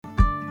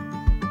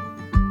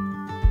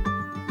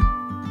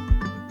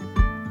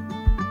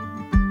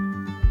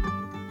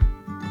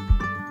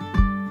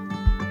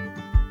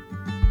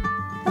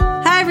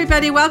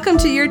everybody. Welcome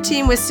to Your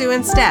Teen with Sue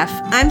and Steph.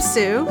 I'm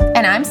Sue.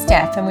 And I'm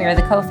Steph, and we are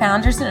the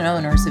co-founders and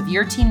owners of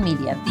Your Teen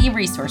Media, the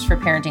resource for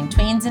parenting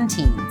tweens and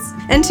teens.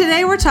 And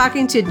today we're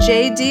talking to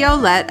J.D.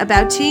 Olette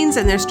about teens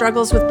and their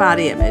struggles with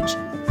body image.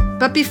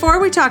 But before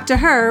we talk to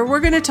her, we're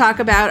going to talk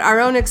about our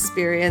own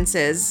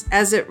experiences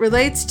as it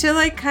relates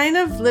to kind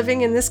of living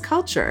in this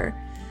culture.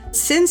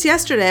 Since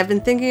yesterday, I've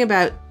been thinking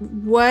about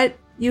what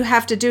you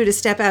have to do to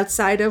step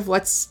outside of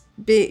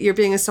you're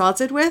being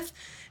assaulted with.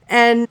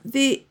 And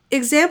the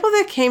example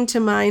that came to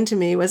mind to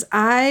me was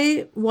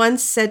I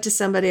once said to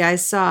somebody I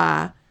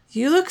saw,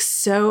 "You look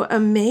so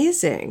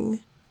amazing.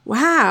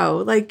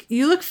 Wow,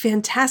 you look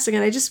fantastic."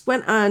 And I just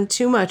went on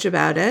too much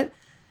about it.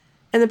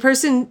 And the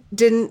person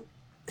didn't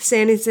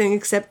say anything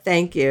except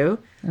thank you.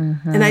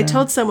 Mm-hmm. And I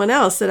told someone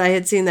else that I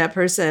had seen that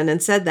person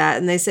and said that.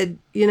 And they said,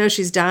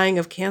 she's dying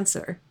of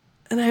cancer.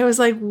 And I was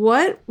like,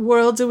 what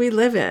world do we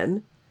live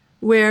in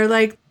where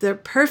the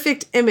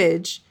perfect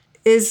image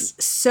is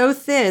so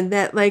thin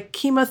that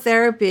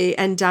chemotherapy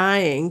and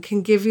dying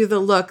can give you the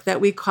look that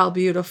we call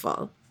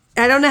beautiful?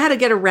 I don't know how to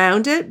get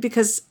around it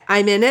because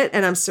I'm in it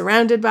and I'm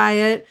surrounded by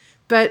it.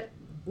 But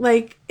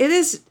it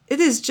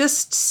is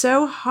just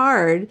so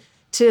hard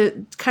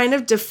to kind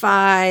of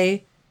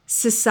defy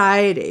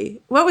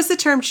society. What was the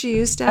term she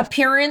used, Steph?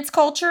 Appearance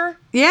culture?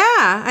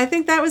 Yeah, I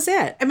think that was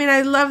it. I mean,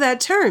 I love that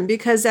term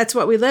because that's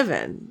what we live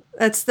in.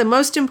 That's the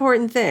most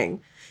important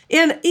thing.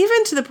 And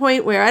even to the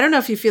point where, I don't know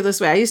if you feel this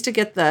way, I used to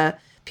get the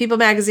People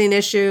magazine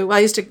issue. Well,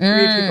 I used to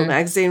read People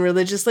magazine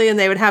religiously, and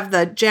they would have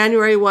the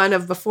January one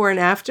of before and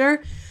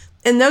after.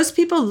 And those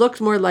people looked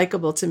more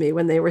likable to me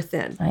when they were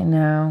thin. I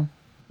know.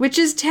 Which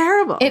is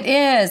terrible. It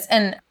is.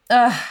 And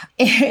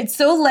it's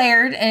so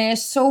layered and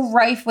it's so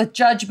rife with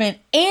judgment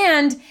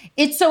and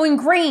it's so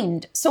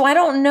ingrained. So I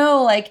don't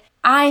know,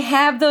 I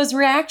have those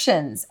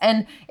reactions.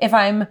 And if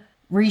I'm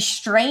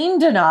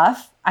restrained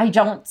enough, I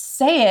don't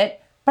say it.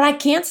 But I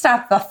can't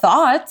stop the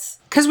thoughts.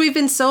 Because we've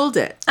been sold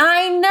it.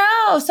 I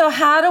know. So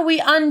how do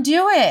we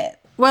undo it?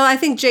 Well, I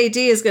think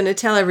JD is going to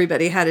tell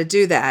everybody how to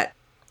do that.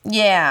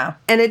 Yeah.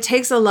 And it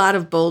takes a lot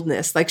of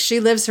boldness. She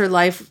lives her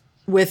life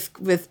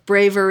with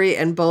bravery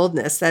and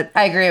boldness that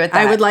I agree with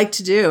that. I would like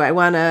to do. I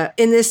want to,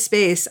 in this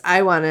space,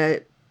 I want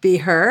to be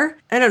her.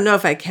 I don't know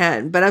if I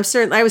can, but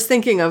I was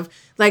thinking of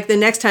the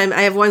next time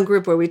I have one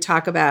group where we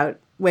talk about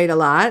weight a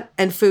lot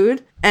and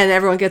food and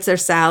everyone gets their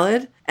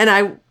salad.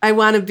 And I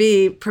want to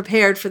be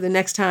prepared for the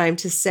next time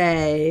to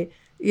say,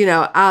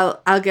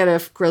 I'll get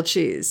a grilled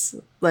cheese,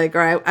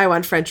 or I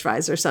want French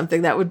fries or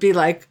something that would be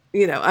unheard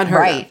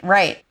of.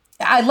 Right.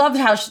 I love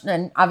how,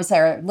 and obviously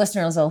our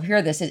listeners will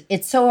hear this,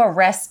 it's so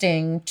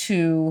arresting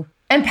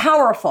and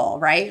powerful,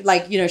 right?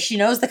 She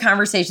knows the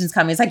conversation's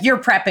coming. It's you're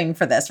prepping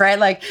for this,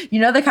 right?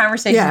 The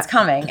conversation's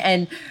coming.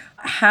 And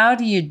how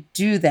do you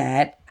do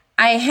that?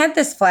 I had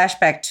this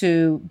flashback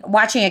to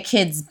watching a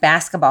kid's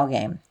basketball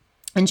game.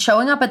 And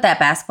showing up at that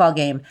basketball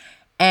game,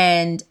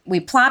 and we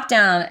plop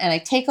down, and I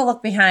take a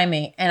look behind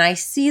me, and I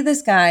see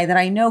this guy that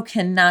I know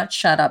cannot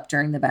shut up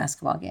during the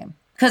basketball game.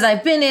 Because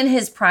I've been in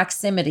his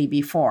proximity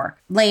before.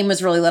 Lane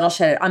was really little.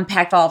 She had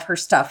unpacked all of her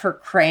stuff, her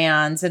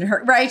crayons, and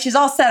she's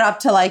all set up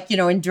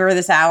to endure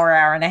this hour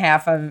and a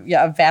half of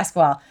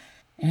basketball.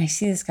 And I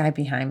see this guy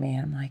behind me,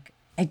 and I'm like,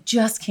 I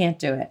just can't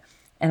do it.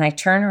 And I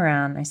turn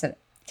around, and I said,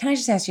 can I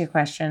just ask you a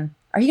question?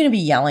 Are you going to be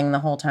yelling the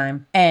whole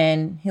time?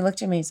 And he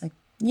looked at me, he's like,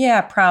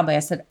 yeah, probably. I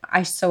said,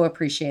 I so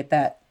appreciate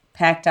that.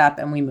 Packed up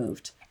and we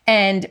moved.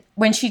 And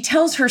when she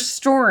tells her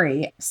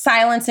story,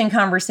 silencing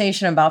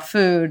conversation about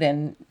food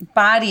and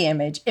body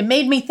image, it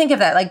made me think of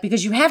that,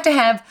 because you have to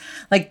have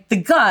the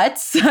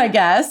guts, I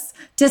guess,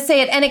 to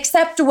say it and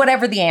accept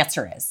whatever the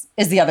answer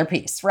is the other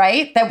piece,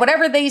 right? That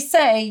whatever they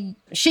say,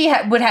 she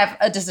would have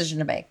a decision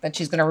to make, that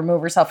she's going to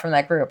remove herself from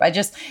that group.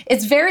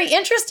 It's very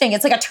interesting.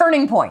 It's a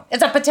turning point.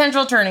 It's a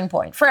potential turning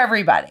point for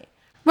everybody.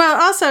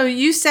 Well, also,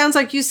 sounds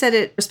like you said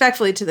it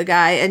respectfully to the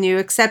guy and you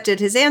accepted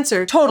his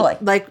answer. Totally.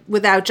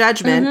 Without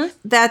judgment. Mm-hmm.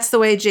 That's the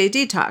way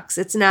JD talks.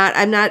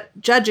 I'm not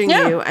judging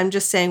you. I'm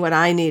just saying what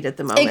I need at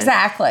the moment.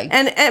 Exactly.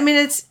 And I mean,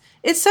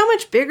 it's so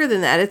much bigger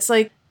than that. It's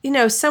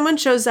someone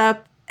shows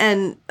up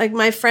and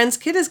my friend's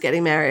kid is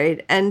getting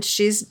married and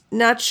she's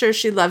not sure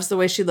she loves the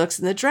way she looks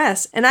in the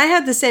dress. And I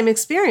had the same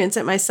experience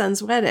at my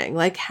son's wedding.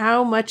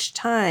 How much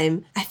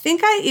time, I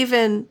think I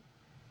even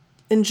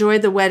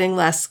enjoyed the wedding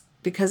less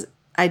because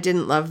I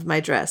didn't love my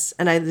dress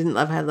and I didn't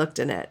love how I looked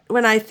in it.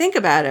 When I think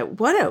about it,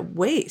 what a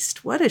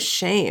waste, what a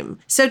shame.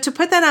 So to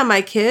put that on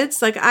my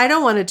kids, I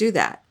don't want to do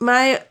that.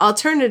 My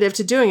alternative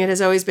to doing it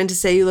has always been to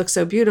say, you look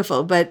so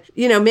beautiful. But,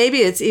 maybe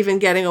it's even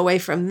getting away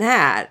from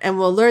that. And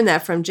we'll learn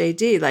that from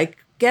JD,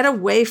 get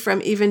away from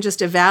even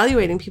just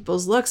evaluating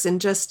people's looks and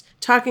just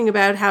talking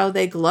about how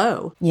they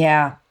glow.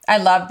 Yeah, I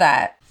love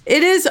that.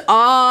 It is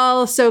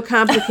all so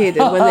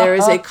complicated when there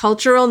is a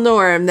cultural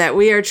norm that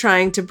we are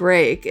trying to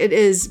break. It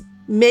is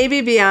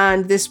maybe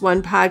beyond this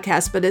one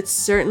podcast, but it's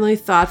certainly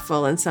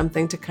thoughtful and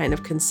something to kind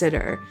of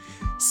consider.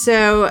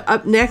 So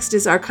up next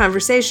is our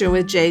conversation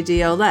with J.D.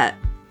 Olette.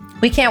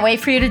 We can't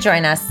wait for you to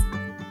join us.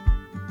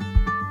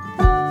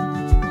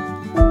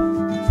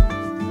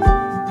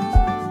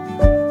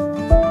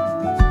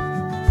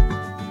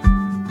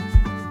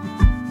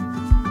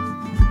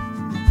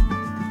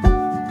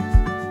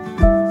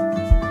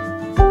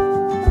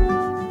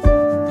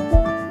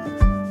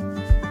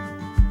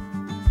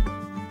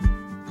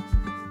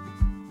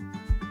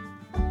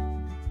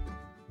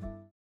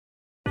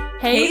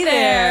 Hey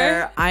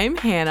there! I'm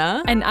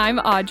Hannah. And I'm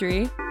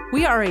Audrey.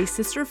 We are a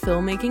sister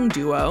filmmaking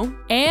duo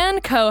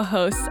and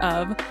co-hosts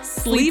of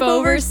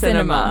Sleepover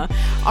Cinema,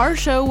 our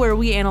show where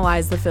we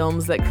analyze the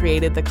films that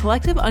created the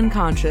collective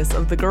unconscious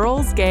of the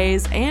girls,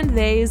 gays, and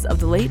theys of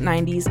the late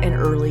 90s and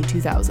early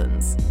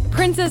 2000s.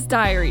 Princess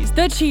Diaries,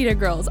 The Cheetah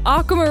Girls,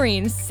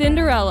 Aquamarine,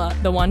 Cinderella,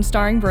 the one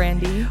starring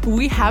Brandy.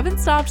 We haven't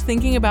stopped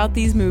thinking about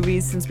these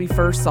movies since we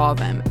first saw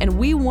them, and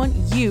we want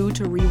you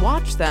to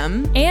rewatch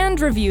them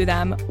and review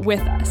them with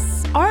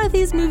us. Are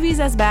these movies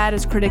as bad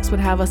as critics would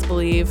have us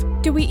believe?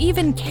 Do we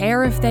even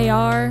care if they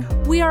are?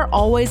 We are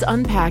always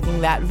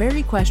unpacking that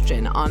very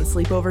question on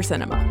Sleepover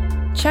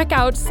Cinema. Check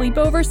out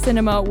Sleepover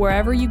Cinema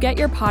wherever you get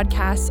your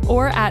podcasts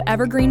or at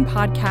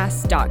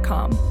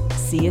evergreenpodcasts.com.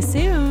 See you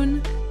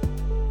soon.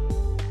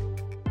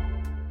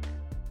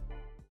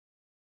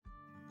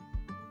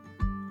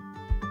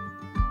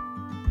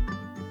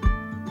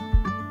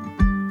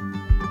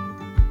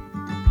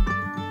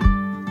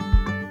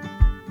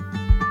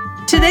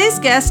 Today's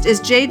guest is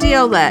J.D.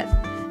 Olette.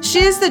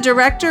 She is the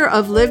Director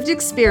of Lived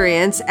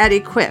Experience at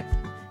Equip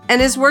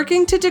and is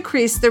working to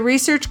decrease the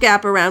research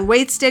gap around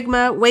weight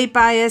stigma, weight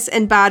bias,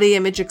 and body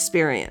image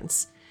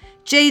experience.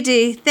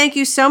 J.D., thank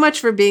you so much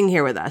for being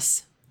here with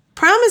us.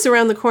 Prom is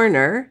around the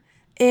corner,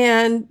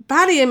 and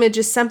body image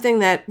is something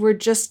that we're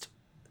just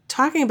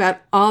talking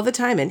about all the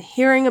time and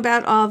hearing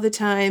about all the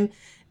time.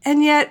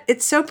 And yet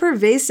it's so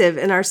pervasive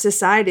in our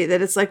society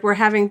that it's like we're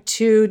having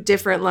two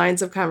different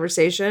lines of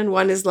conversation.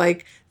 One is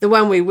like the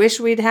one we wish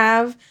we'd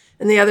have,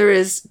 and the other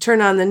is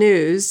turn on the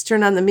news,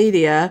 turn on the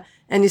media,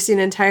 and you see an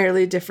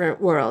entirely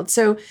different world.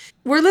 So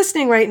we're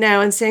listening right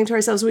now and saying to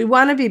ourselves, we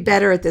want to be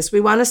better at this.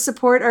 We want to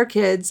support our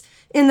kids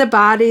in the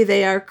body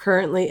they are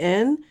currently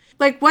in.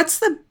 Like, what's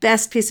the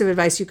best piece of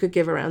advice you could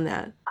give around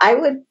that? I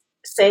would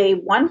say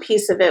one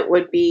piece of it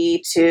would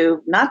be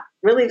to not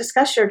really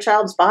discuss your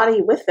child's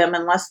body with them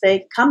unless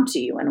they come to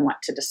you and want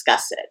to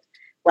discuss it.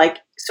 Like,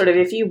 sort of,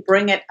 if you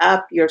bring it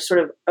up, you're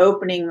sort of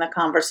opening the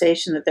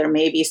conversation that there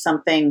may be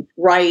something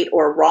right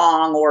or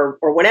wrong or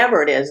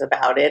whatever it is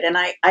about it. And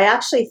I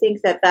actually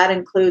think that that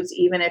includes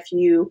even if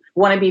you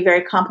want to be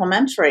very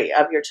complimentary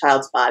of your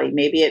child's body.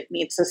 Maybe it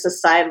meets a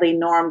societally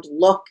normed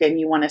look and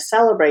you want to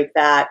celebrate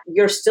that.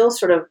 You're still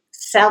sort of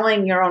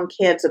selling your own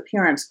kids'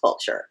 appearance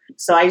culture.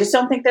 So I just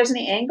don't think there's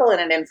any angle in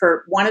it. And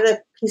for one of the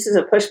pieces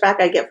of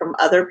pushback I get from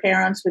other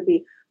parents would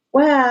be,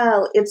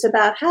 well, it's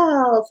about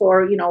health,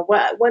 or, you know,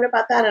 what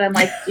about that? And I'm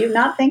like, do you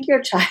not think your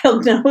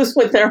child knows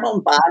what their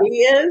own body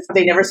is?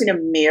 They've never seen a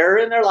mirror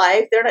in their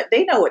life.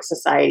 They know what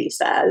society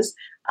says.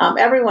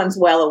 Everyone's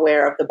well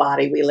aware of the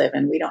body we live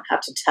in. We don't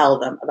have to tell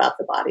them about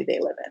the body they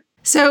live in.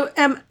 So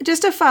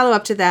just a follow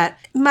up to that,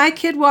 my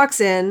kid walks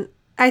in,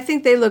 I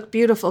think they look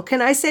beautiful.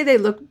 Can I say they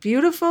look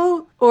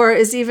beautiful, or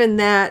is even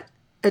that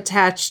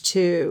attached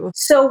to?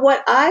 So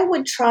what I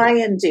would try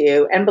and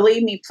do, and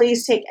believe me,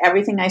 please take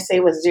everything I say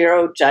with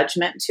zero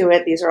judgment to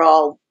it. These are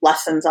all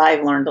lessons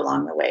I've learned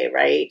along the way,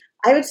 right?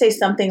 I would say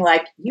something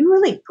like, you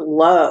really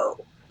glow.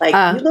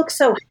 Like, you look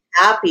so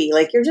happy,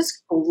 like you're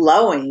just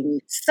glowing.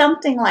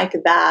 Something like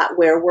that,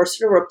 where we're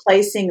sort of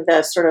replacing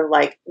the sort of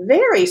like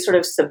very sort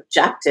of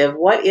subjective,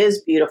 what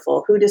is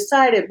beautiful? Who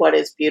decided what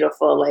is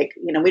beautiful? Like,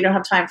 you know, we don't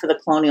have time for the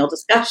colonial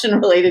discussion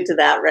related to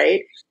that,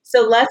 right?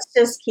 So let's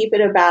just keep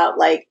it about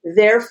like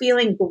they're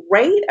feeling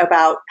great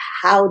about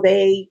how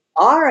they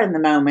are in the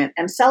moment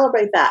and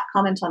celebrate that.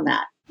 Comment on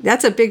that.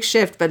 That's a big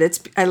shift, but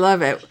I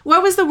love it.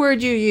 What was the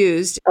word you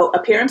used? Oh,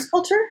 appearance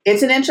culture.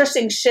 It's an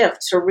interesting shift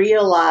to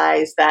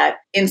realize that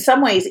in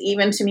some ways,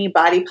 even to me,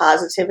 body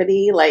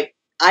positivity, like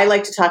I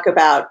like to talk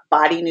about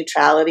body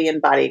neutrality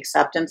and body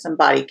acceptance and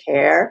body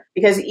care,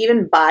 because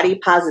even body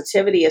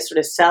positivity is sort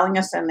of selling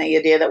us on the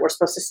idea that we're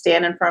supposed to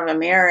stand in front of a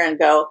mirror and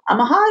go, I'm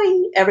a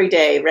hottie every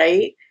day,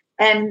 right?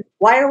 And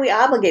why are we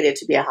obligated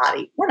to be a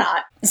hottie? We're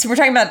not. So we're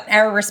talking about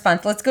our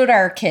response. Let's go to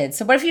our kids.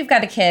 So what if you've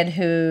got a kid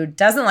who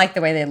doesn't like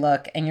the way they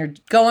look and you're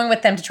going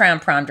with them to try on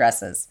prom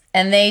dresses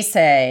and they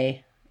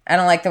say, I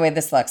don't like the way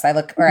this looks. I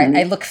look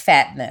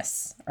fat in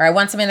this, or I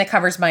want something that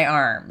covers my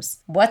arms.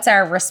 What's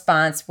our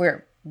response?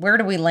 Where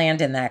do we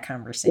land in that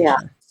conversation? Yeah.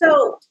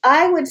 So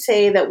I would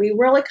say that we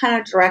really kind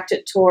of direct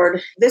it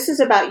toward, this is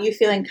about you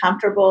feeling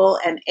comfortable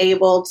and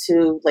able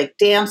to like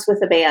dance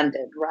with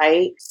abandon,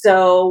 right?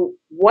 So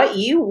what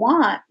you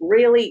want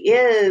really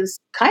is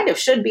kind of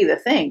should be the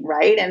thing,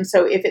 right? And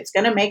so if it's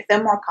going to make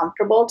them more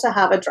comfortable to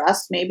have a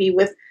dress, maybe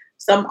with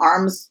some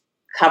arms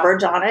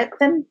coverage on it,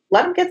 then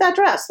let them get that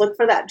dress. Look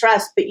for that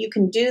dress. But you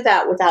can do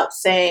that without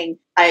saying,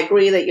 I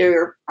agree that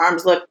your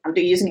arms look, I'm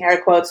using air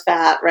quotes,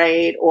 fat,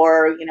 right?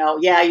 Or, you know,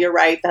 yeah, you're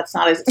right. That's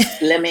not as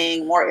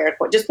slimming, more air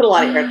quotes. Just put a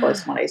lot of air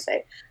quotes on what I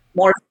say.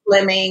 More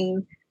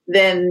slimming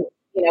than,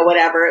 you know,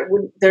 whatever.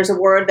 There's a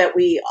word that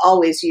we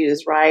always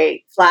use,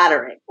 right?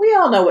 Flattering. We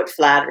all know what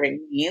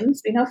flattering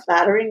means. We know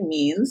flattering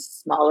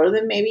means smaller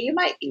than maybe you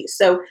might be.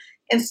 So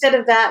instead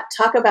of that,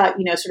 talk about,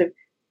 you know, sort of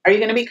Are you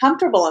going to be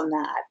comfortable in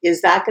that?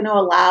 Is that going to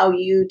allow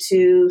you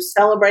to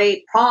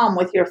celebrate prom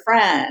with your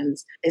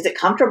friends? Is it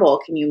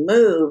comfortable? Can you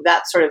move?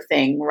 That sort of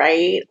thing,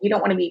 right? You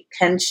don't want to be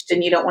pinched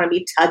and you don't want to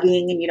be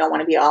tugging and you don't want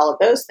to be all of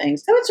those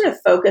things. So I would sort of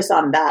focus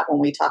on that when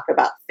we talk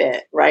about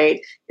fit, right?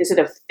 Is it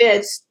a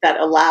fit that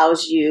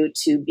allows you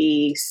to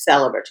be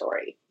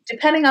celebratory?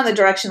 Depending on the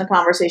direction the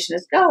conversation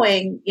is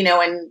going,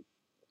 and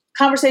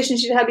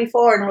conversations you've had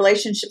before and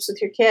relationships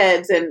with your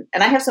kids. And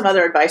I have some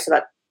other advice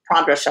about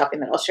prom dress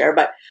shopping that I'll share,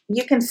 but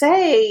you can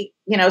say,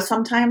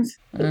 sometimes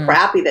we're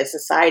crappy that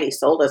society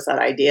sold us that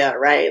idea,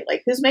 right?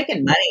 Like who's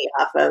making money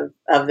off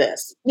of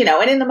this,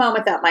 and in the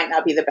moment that might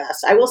not be the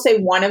best. I will say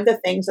one of the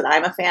things that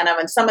I'm a fan of,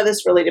 and some of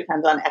this really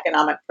depends on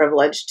economic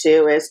privilege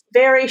too, is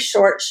very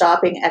short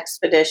shopping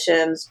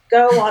expeditions.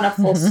 Go on a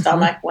full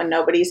stomach when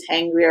nobody's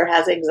hangry or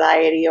has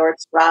anxiety or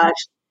it's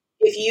rushed.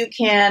 If you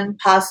can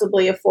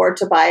possibly afford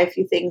to buy a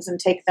few things and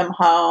take them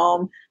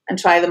home and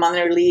try them on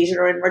their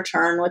leisure and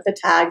return with the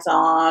tags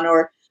on,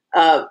 or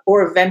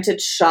a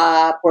vintage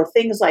shop or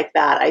things like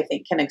that, I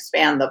think can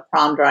expand the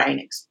prom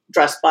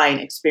dress buying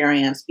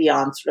experience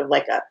beyond sort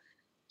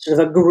of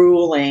a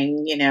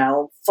grueling,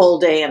 full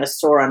day in a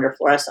store under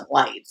fluorescent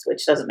lights,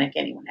 which doesn't make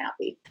anyone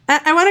happy.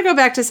 I want to go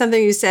back to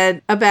something you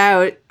said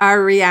about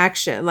our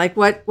reaction, like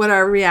what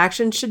our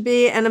reaction should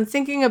be. And I'm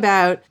thinking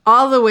about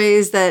all the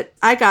ways that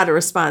I got a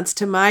response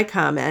to my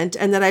comment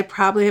and that I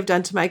probably have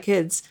done to my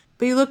kids.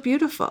 But you look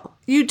beautiful.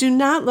 You do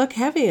not look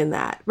heavy in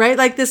that, right?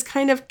 Like this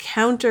kind of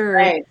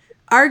counter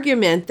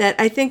argument that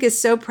I think is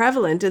so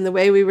prevalent in the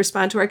way we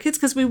respond to our kids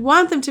because we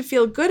want them to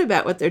feel good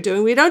about what they're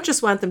doing. We don't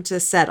just want them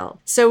to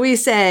settle. So we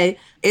say,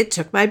 it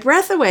took my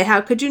breath away. How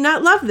could you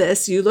not love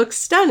this? You look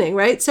stunning,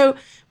 right? So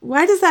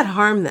why does that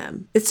harm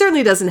them? It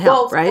certainly doesn't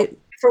help, right?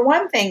 For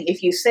one thing,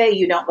 if you say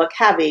you don't look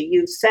heavy,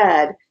 you've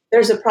said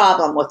there's a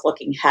problem with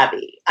looking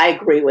heavy. I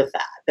agree with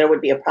that. There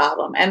would be a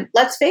problem. And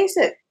let's face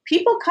it,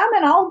 people come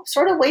in all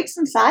sort of weights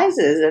and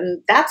sizes,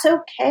 and that's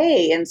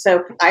okay. And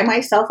so I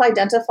myself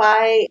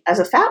identify as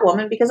a fat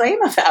woman because I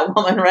am a fat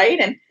woman, right?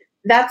 And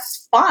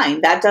that's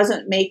fine. That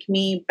doesn't make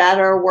me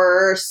better,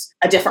 worse,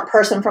 a different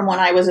person from when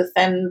I was a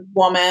thin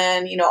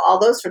woman, all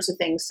those sorts of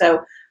things.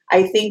 So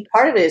I think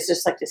part of it is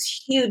just like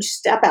this huge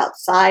step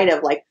outside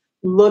of like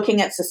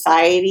looking at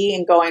society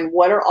and going,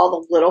 what are all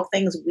the little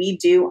things we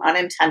do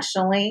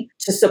unintentionally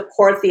to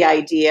support the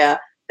idea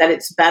that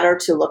it's better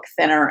to look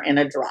thinner in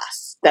a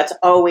dress? That's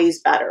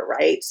always better,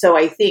 right? So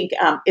I think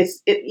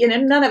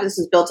none of this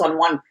is built on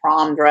one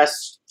prom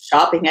dress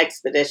shopping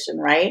expedition,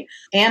 right?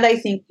 And I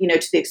think,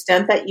 to the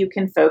extent that you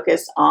can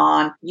focus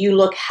on, you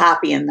look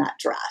happy in that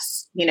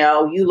dress,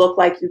 you look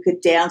like you could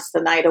dance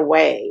the night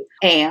away.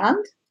 And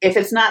if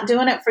it's not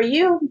doing it for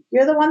you,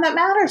 you're the one that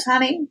matters,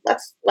 honey.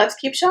 Let's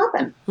keep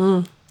shopping.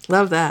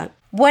 Love that.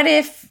 What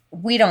if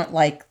we don't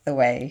like the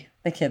way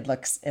the kid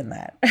looks in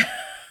that?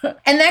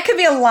 And that could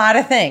be a lot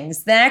of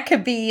things. That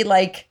could be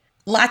like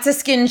lots of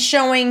skin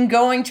showing,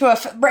 going to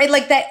right,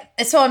 like that.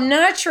 So I'm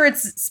not sure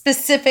it's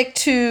specific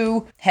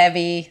to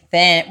heavy,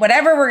 thin,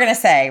 whatever we're going to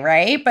say,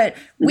 right? But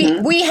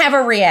we have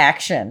a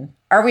reaction.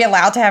 Are we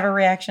allowed to have a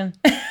reaction?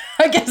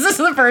 I guess this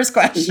is the first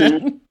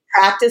question.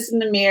 Practice in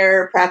the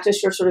mirror,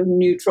 practice your sort of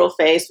neutral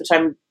face, which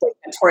I'm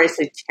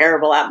notoriously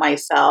terrible at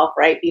myself,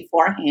 right,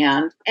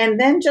 beforehand. And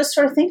then just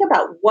sort of think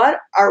about what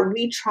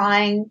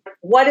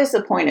is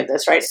the point of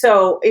this, right?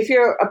 So if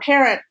you're a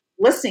parent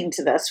listening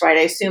to this, right,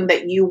 I assume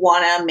that you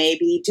want to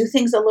maybe do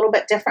things a little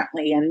bit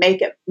differently and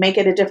make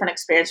it a different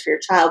experience for your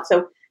child. So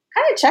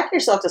kind of check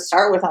yourself to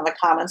start with on the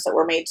comments that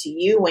were made to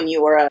you when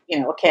you were a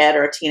kid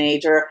or a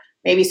teenager,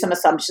 maybe some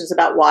assumptions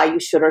about why you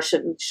should or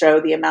shouldn't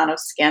show the amount of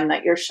skin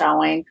that you're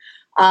showing.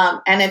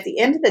 And at the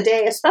end of the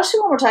day, especially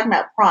when we're talking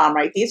about prom,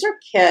 right, these are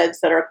kids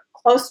that are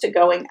close to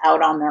going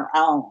out on their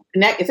own.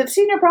 If it's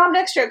senior prom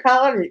next year at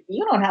college,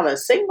 you don't have a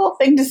single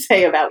thing to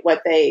say about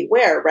what they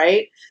wear,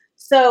 right?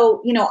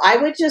 So, I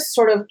would just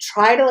sort of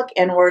try to look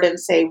inward and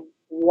say,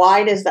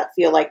 why does that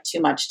feel like too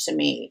much to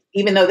me?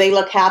 Even though they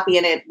look happy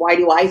in it, why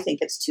do I think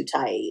it's too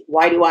tight?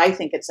 Why do I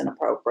think it's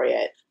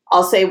inappropriate?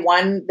 I'll say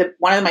one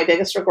of my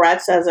biggest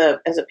regrets as a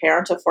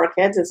parent of 4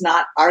 kids is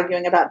not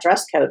arguing about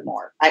dress code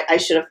more. I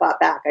should have fought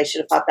back. I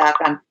should have fought back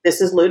on, this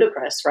is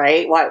ludicrous,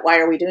 right? Why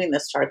are we doing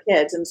this to our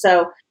kids? And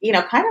so,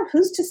 kind of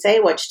who's to say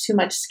what too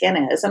much skin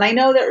is? And I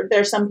know that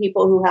there's some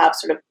people who have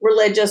sort of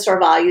religious or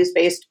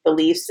values-based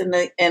beliefs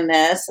in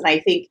this. And I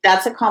think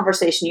that's a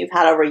conversation you've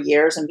had over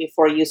years and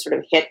before you sort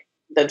of hit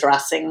the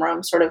dressing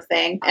room sort of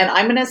thing. And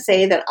I'm going to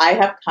say that I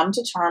have come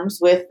to terms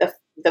with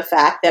the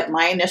fact that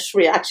my initial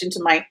reaction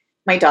to my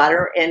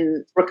daughter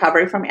in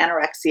recovery from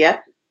anorexia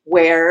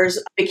wears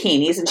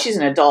bikinis, and she's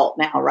an adult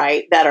now,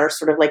 right? That are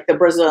sort of like the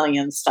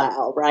Brazilian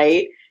style,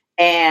 right?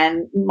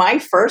 And my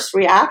first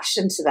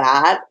reaction to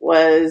that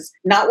was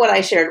not what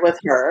I shared with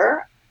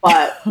her,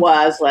 but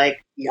was like,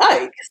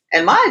 yikes.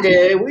 In my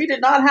day, we did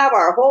not have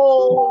our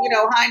whole,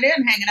 hind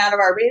end hanging out of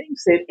our bathing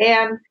suit.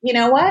 And you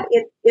know what?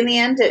 In the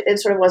end, it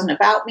sort of wasn't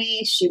about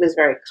me. She was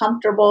very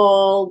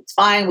comfortable. It's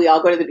fine. We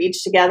all go to the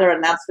beach together,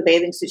 and that's the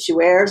bathing suit she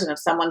wears. And if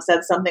someone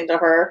said something to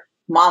her,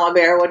 Mama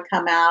Bear would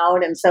come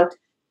out. And so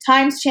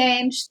times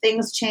change,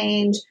 things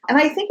change. And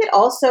I think it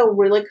also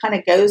really kind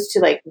of goes to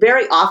like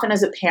very often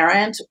as a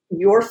parent,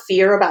 your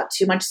fear about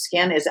too much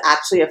skin is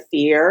actually a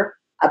fear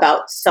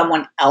about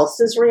someone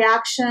else's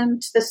reaction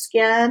to the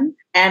skin.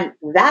 And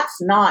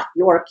that's not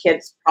your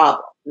kid's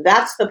problem.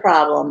 That's the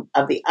problem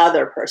of the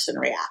other person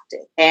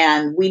reacting.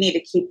 And we need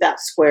to keep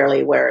that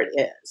squarely where it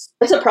is.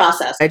 It's a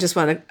process. I just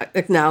want to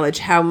acknowledge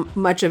how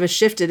much of a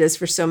shift it is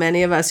for so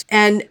many of us.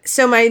 And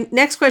so my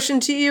next question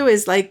to you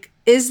is like,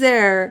 is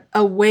there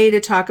a way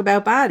to talk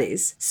about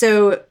bodies?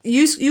 So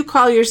you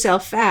call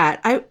yourself fat.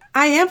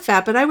 I am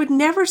fat, but I would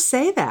never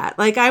say that.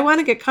 Like, I want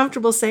to get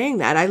comfortable saying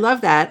that. I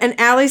love that. And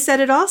Allie said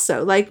it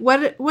also. Like,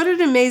 what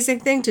an amazing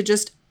thing to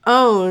just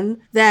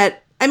own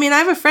that. I mean, I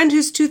have a friend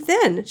who's too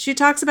thin. She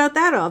talks about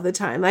that all the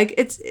time. Like,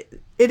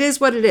 it is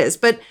what it is.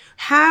 But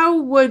how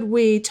would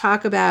we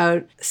talk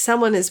about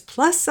someone is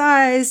plus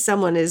size,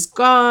 someone is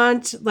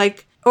gaunt,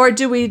 like, or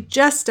do we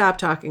just stop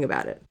talking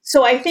about it?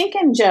 So I think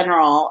in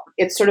general,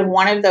 it's sort of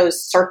one of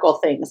those circle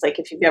things. Like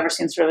if you've ever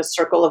seen sort of a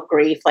circle of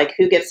grief, like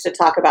who gets to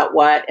talk about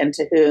what and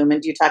to whom, and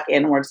do you talk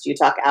inwards, do you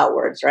talk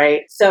outwards,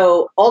 right?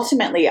 So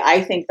ultimately,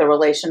 I think the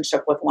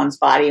relationship with one's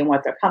body and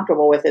what they're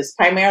comfortable with is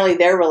primarily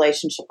their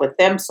relationship with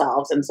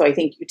themselves. And so I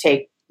think you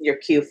take your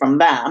cue from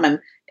them. And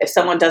if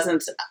someone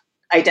doesn't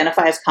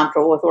identify as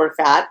comfortable with the word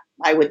fat,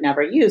 I would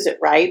never use it,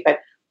 right? But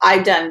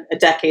I've done a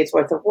decade's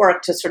worth of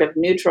work to sort of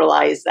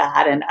neutralize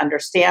that and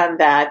understand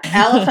that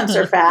elephants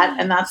are fat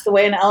and that's the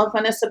way an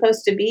elephant is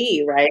supposed to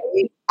be, right?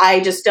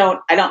 I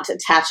don't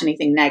attach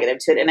anything negative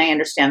to it. And I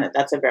understand that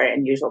that's a very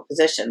unusual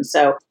position.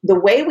 So the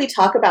way we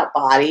talk about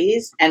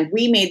bodies, and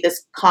we made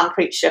this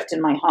concrete shift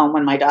in my home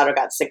when my daughter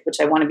got sick,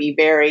 which I want to be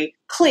very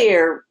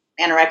clear.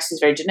 Anorexia is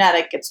very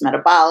genetic. It's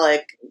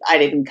metabolic. I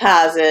didn't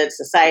cause it.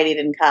 Society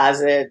didn't cause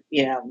it.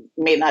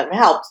 May not have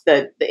helped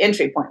the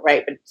entry point,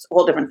 right? But it's a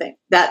whole different thing.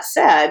 That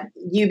said,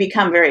 you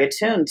become very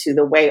attuned to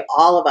the way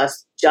all of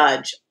us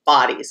judge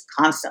bodies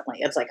constantly.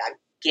 It's like a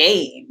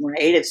game,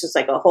 right? It's just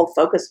like a whole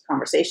focused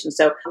conversation.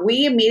 So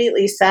we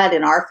immediately said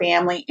in our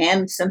family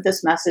and sent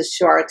this message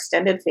to our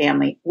extended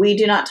family, we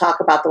do not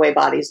talk about the way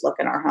bodies look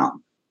in our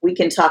home. We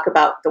can talk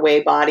about the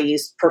way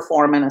bodies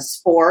perform in a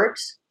sport.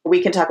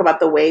 We can talk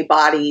about the way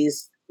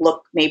bodies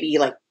look, maybe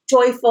like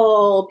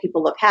joyful,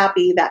 people look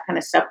happy, that kind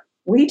of stuff.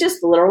 We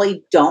just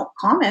literally don't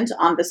comment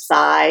on the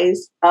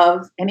size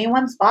of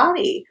anyone's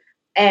body.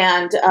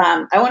 And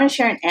I want to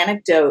share an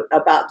anecdote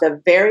about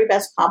the very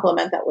best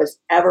compliment that was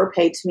ever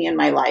paid to me in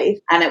my life.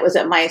 And it was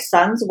at my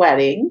son's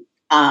wedding.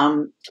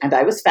 And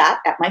I was fat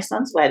at my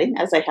son's wedding,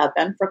 as I have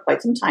been for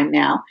quite some time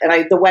now.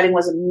 And the wedding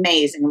was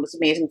amazing. It was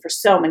amazing for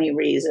so many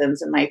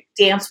reasons. And my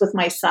dance with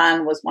my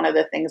son was one of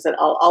the things that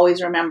I'll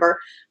always remember.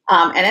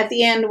 And at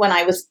the end, when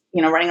I was,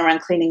 running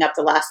around cleaning up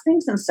the last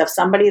things and stuff,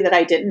 somebody that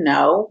I didn't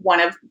know, one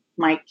of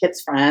my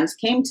kid's friends,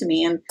 came to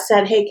me and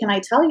said, "Hey, can I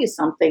tell you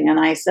something?" And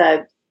I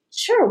said,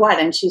 "Sure, what?"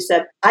 And she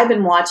said, "I've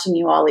been watching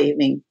you all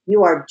evening.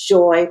 You are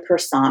joy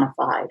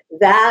personified."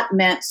 That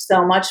meant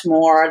so much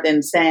more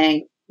than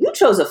saying, "You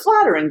chose a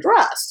flattering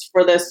dress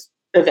for this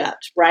event,"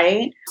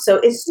 right? So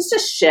it's just a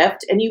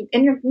shift, and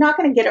you're not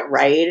going to get it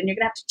right, and you're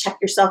going to have to check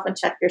yourself and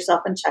check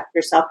yourself and check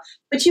yourself,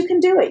 but you can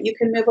do it. You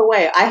can move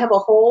away. I have a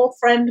whole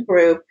friend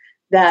group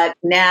that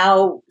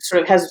now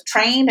sort of has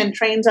trained and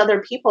trains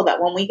other people that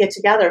when we get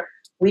together,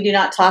 we do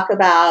not talk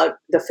about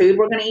the food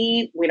we're going to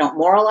eat. We don't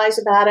moralize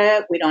about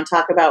it. We don't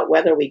talk about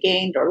whether we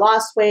gained or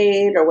lost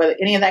weight or whether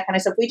any of that kind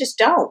of stuff. We just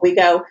don't.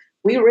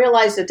 We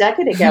realized a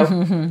decade ago,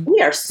 we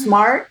are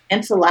smart,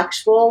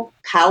 intellectual,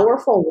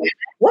 powerful women.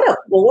 What a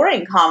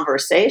boring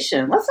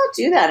conversation. Let's not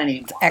do that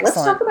anymore. Let's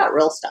talk about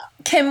real stuff.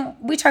 Kim,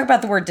 we talk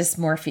about the word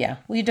dysmorphia.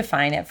 Will you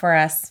define it for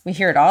us? We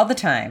hear it all the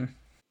time.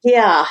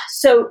 Yeah.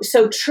 So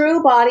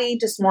true body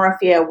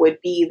dysmorphia would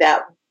be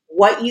that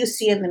what you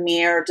see in the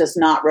mirror does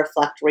not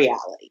reflect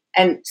reality.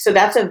 And so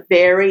that's a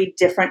very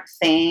different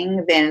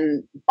thing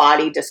than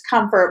body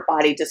discomfort,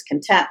 body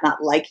discontent,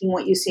 not liking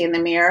what you see in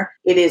the mirror.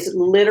 It is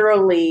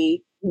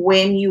literally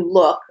when you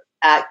look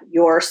at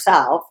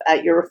yourself,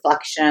 at your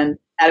reflection,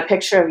 at a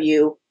picture of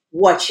you,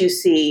 what you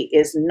see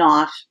is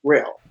not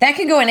real. That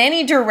can go in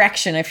any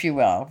direction, if you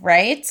will,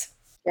 right?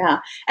 Yeah.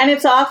 And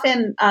it's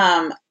often,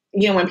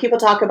 when people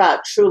talk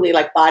about truly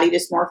like body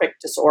dysmorphic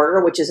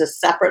disorder, which is a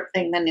separate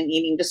thing than an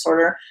eating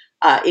disorder,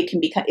 it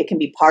can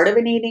be part of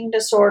an eating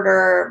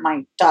disorder.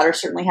 My daughter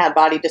certainly had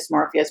body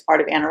dysmorphia as part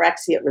of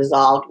anorexia. It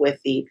resolved with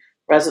the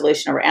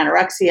resolution of her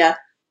anorexia.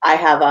 I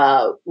have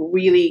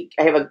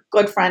a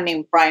good friend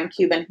named Brian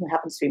Cuban, who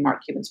happens to be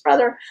Mark Cuban's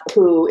brother,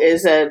 who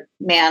is a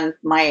man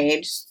my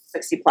age,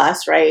 60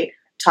 plus, right?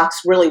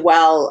 Talks really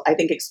well, I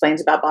think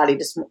explains about body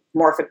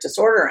dysmorphic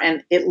disorder.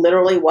 And it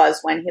literally was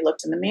when he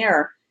looked in the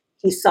mirror,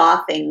 he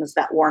saw things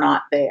that were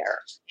not there.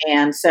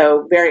 And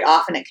so very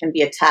often it can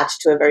be attached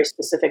to a very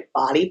specific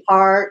body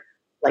part,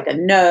 like a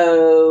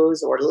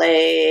nose or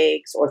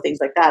legs or things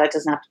like that. It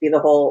doesn't have to be the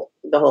whole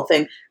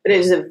thing, but it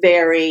is a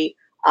very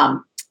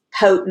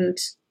potent,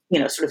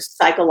 sort of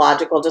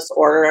psychological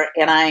disorder.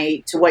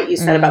 And to what you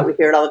said about we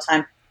hear it all the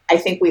time, I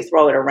think we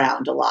throw it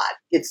around a lot.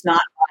 It's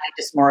not body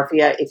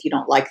dysmorphia if you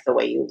don't like the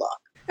way you look.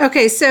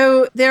 Okay,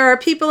 so there are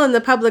people in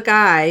the public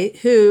eye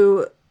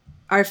who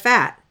are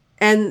fat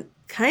and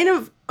kind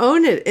of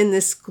own it in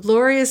this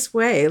glorious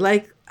way.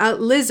 Like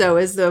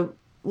Lizzo is the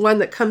one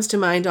that comes to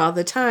mind all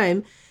the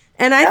time.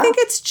 And I think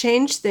it's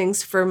changed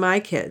things for my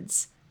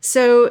kids.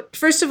 So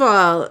first of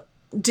all,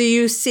 do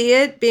you see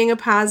it being a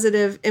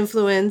positive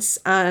influence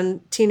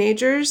on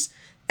teenagers?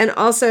 And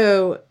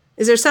also,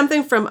 is there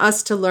something from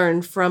us to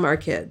learn from our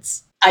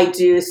kids? I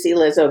do see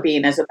Lizzo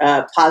being as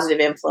a positive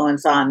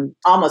influence on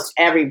almost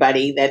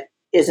everybody that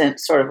isn't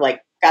sort of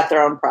like got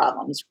their own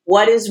problems.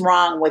 What is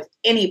wrong with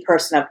any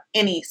person of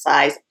any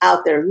size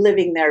out there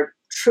living their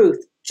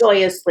truth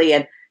joyously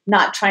and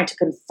not trying to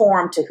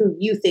conform to who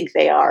you think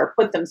they are,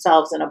 put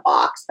themselves in a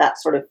box, that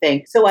sort of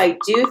thing. So I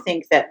do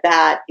think that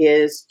that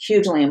is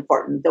hugely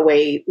important, the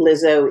way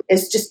Lizzo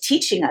is just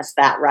teaching us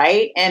that,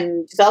 right?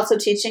 And she's also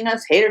teaching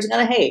us haters are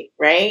going to hate,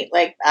 right?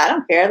 Like, I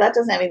don't care. That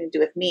doesn't have anything to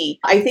do with me.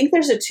 I think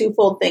there's a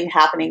twofold thing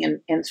happening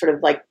in sort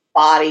of like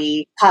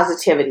body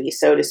positivity,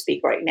 so to speak,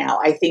 right now.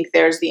 I think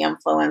there's the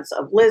influence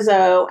of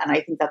Lizzo, and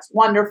I think that's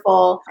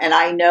wonderful. And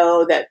I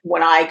know that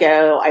when I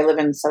live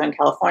in Southern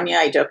California.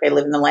 I joke I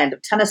live in the land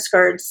of tennis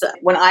skirts.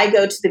 When I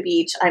go to the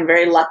beach, I'm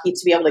very lucky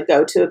to be able to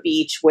go to a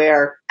beach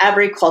where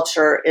every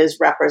culture is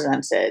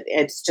represented.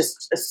 It's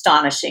just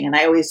astonishing. And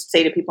I always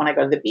say to people when I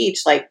go to the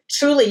beach, like,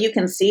 truly, you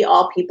can see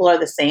all people are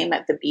the same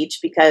at the beach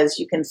because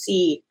you can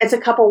see it's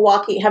a couple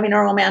having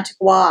a romantic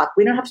walk.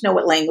 We don't have to know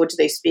what language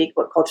they speak,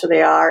 what culture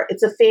they are.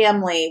 It's a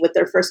family with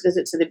their first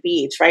visit to the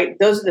beach, right?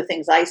 Those are the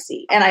things I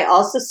see. And I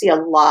also see a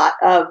lot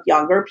of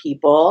younger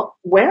people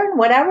wearing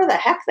whatever the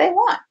heck they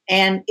want.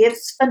 And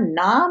it's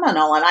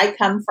phenomenal. And I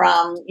come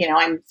from,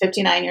 I'm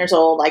 59 years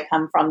old. I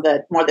come from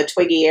the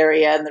Twiggy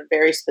area and the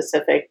very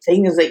specific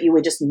things that you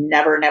would just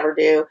never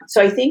do.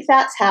 So I think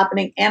that's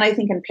happening. And I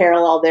think in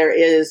parallel, there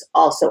is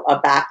also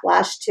a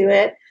backlash to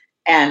it.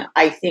 And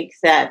I think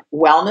that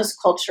wellness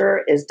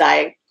culture is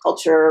diet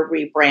culture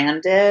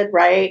rebranded,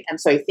 right? And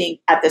so I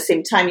think at the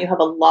same time, you have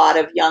a lot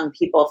of young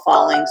people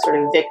falling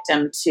sort of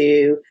victim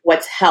to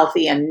what's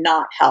healthy and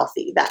not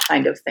healthy, that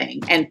kind of thing,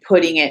 and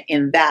putting it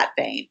in that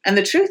vein. And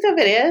the truth of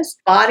it is,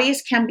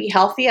 bodies can be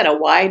healthy at a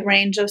wide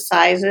range of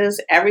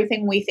sizes.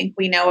 Everything we think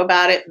we know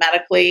about it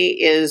medically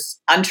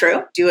is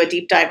untrue. Do a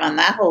deep dive on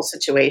that whole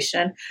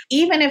situation.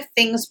 Even if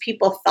things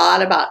people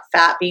thought about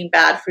fat being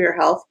bad for your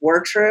health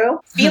were true,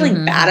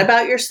 feeling bad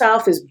about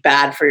yourself is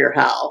bad for your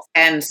health.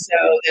 And so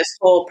this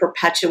whole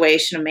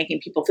perpetuation of making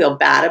people feel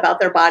bad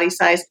about their body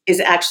size is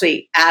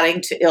actually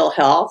adding to ill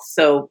health.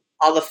 So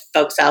all the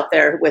folks out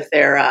there with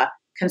their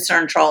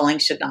concern trolling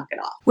should knock it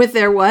off. With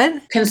their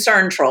what?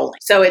 Concern trolling.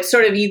 So it's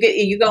sort of, you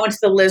go into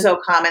the Lizzo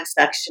comment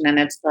section and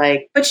it's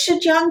like, but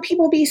should young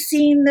people be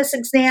seeing this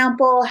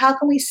example? How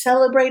can we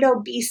celebrate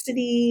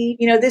obesity?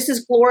 This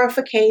is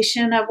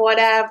glorification of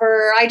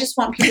whatever. I just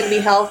want people to be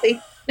healthy.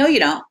 No, you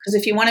don't. Because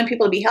if you wanted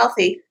people to be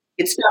healthy,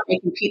 it's not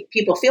making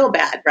people feel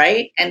bad,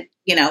 right? And,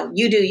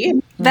 you do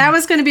you. That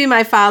was going to be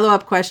my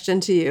follow-up question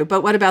to you,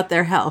 but what about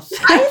their health?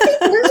 I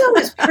think Lizzo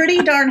is pretty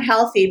darn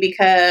healthy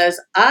because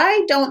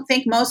I don't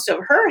think most of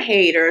her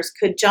haters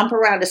could jump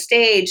around a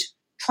stage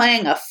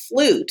playing a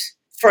flute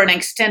for an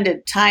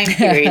extended time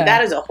period.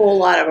 That is a whole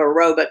lot of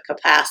aerobic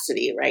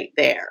capacity right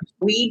there.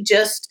 We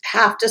just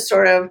have to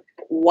sort of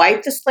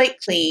wipe the slate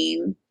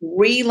clean,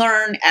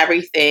 relearn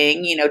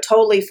everything,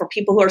 totally for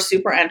people who are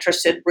super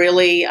interested,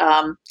 really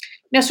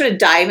sort of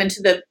dive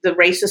into the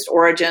racist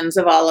origins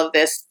of all of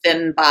this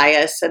thin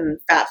bias and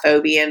fat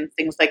phobia and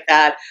things like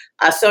that.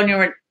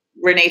 Sonia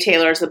Renee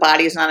Taylor's The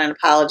Body is Not an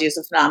Apology is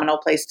a phenomenal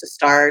place to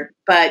start.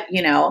 But,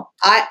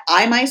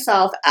 I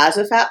myself, as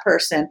a fat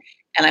person,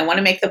 and I want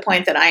to make the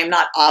point that I am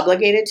not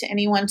obligated to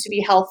anyone to be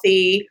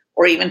healthy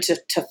or even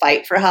to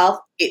fight for health.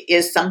 It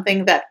is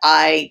something that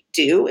I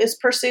do is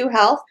pursue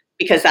health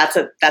because that's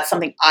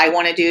something I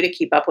want to do to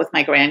keep up with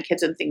my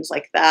grandkids and things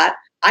like that.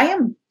 I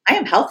am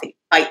healthy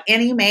by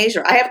any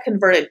measure. I have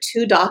converted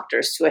 2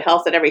 doctors to a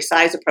health at every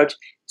size approach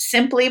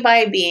simply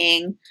by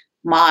being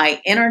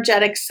my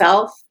energetic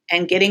self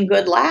and getting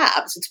good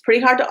labs. It's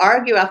pretty hard to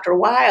argue after a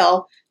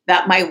while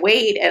that my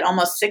weight at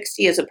almost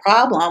 60 is a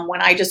problem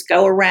when I just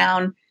go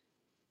around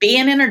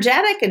being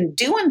energetic and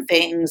doing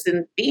things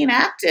and being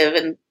active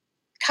and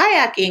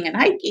kayaking and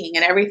hiking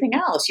and everything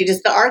else.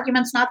 The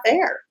argument's not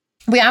there.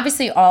 We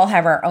obviously all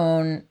have our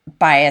own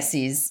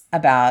biases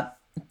about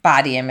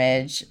body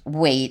image,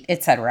 weight,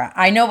 etc.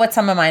 I know what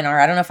some of mine are.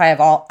 I don't know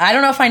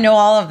if I know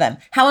all of them.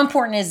 How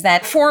important is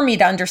that for me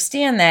to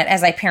understand that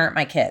as I parent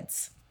my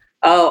kids?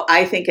 Oh,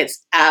 I think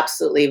it's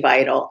absolutely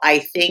vital. I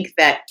think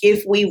that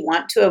if we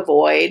want to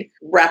avoid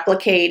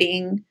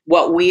replicating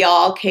what we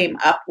all came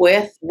up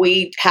with,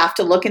 we have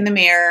to look in the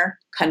mirror,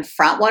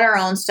 confront what our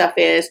own stuff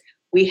is.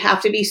 We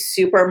have to be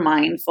super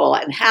mindful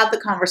and have the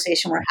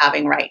conversation we're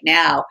having right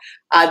now.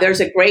 There's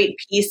a great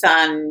piece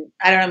on,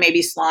 I don't know,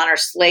 maybe Salon or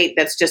Slate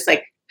that's just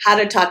like how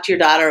to talk to your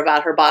daughter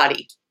about her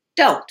body.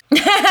 Don't.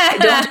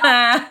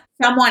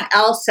 Someone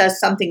else says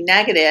something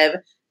negative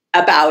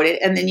about it,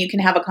 and then you can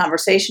have a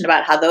conversation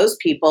about how those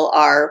people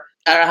are,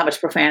 I don't know how much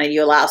profanity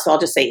you allow, so I'll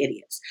just say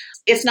idiots.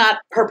 it's not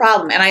her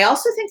problem. And I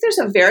also think there's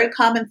a very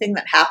common thing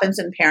that happens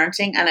in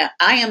parenting, and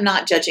I am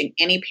not judging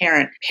any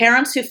parent.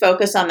 Parents who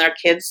focus on their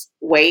kids'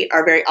 weight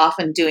are very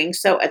often doing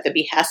so at the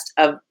behest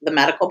of the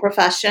medical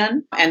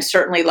profession and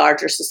certainly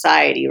larger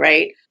society,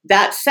 right?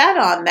 That said,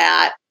 on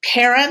that,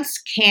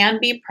 parents can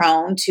be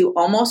prone to,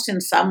 almost in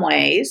some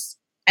ways,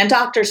 and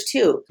doctors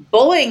too,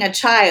 bullying a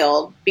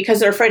child because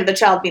they're afraid of the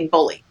child being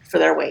bullied for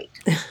their weight.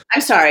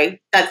 I'm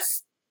sorry,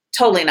 that's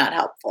totally not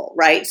helpful,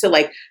 right? So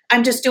like,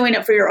 I'm just doing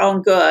it for your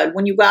own good.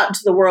 When you go out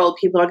into the world,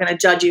 people are going to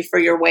judge you for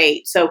your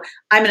weight. So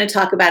I'm going to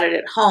talk about it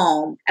at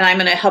home, and I'm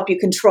going to help you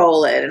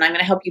control it, and I'm going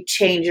to help you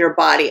change your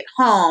body at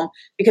home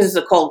because it's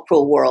a cold,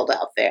 cruel world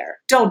out there.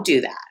 Don't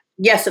do that.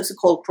 Yes, it's a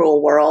cold,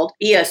 cruel world.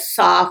 Be a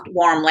soft,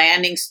 warm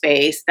landing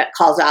space that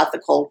calls out the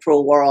cold,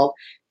 cruel world,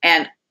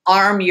 and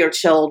arm your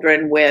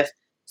children with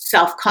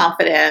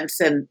self-confidence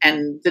and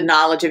the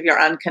knowledge of your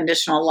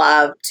unconditional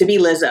love to be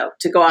Lizzo,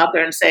 to go out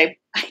there and say,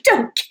 I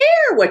don't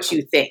care what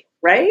you think,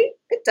 right?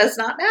 It does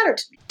not matter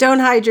to me. Don't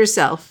hide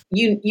yourself.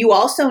 You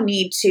also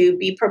need to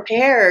be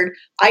prepared.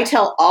 I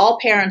tell all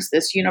parents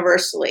this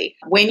universally.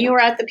 When you are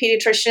at the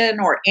pediatrician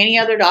or any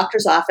other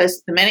doctor's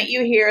office, the minute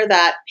you hear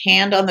that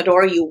hand on the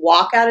door, you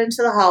walk out into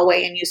the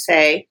hallway and you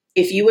say,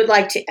 if you would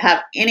like to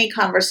have any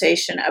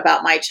conversation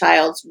about my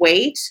child's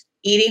weight,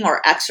 eating,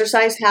 or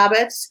exercise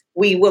habits,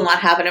 we will not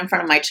have it in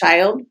front of my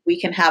child. We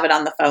can have it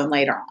on the phone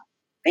later on.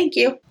 Thank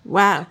you.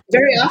 Wow.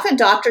 Very often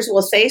doctors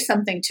will say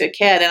something to a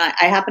kid, and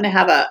I happen to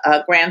have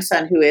a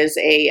grandson who is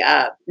a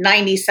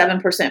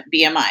 97%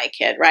 BMI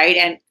kid, right?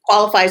 And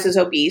qualifies as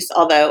obese,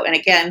 although, and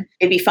again,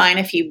 it'd be fine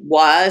if he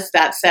was.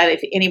 That said,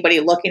 if anybody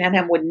looking at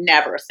him would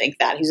never think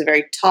that. He's a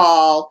very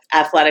tall,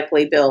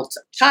 athletically built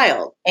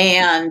child.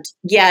 And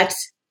yet,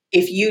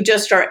 if you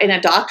just are in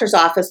a doctor's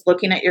office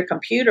looking at your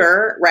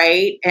computer,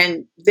 right,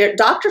 and their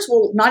doctors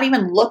will not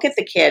even look at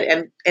the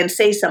kid and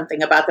say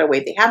something about their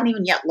weight. They haven't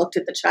even yet looked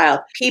at the child.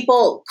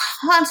 People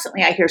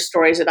constantly, I hear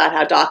stories about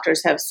how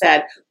doctors have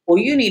said, well,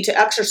 you need to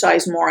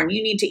exercise more and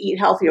you need to eat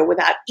healthier,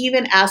 without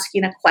even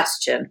asking a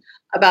question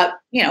about,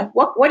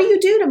 what do you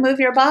do to move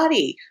your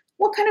body?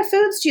 What kind of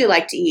foods do you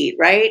like to eat,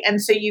 right?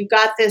 And so you've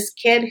got this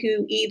kid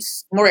who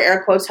eats more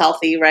air quotes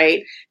healthy,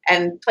 right,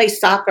 and plays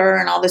soccer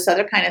and all this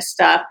other kind of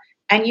stuff.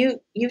 And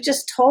you've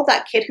just told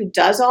that kid who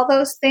does all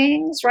those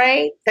things,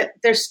 right, that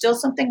there's still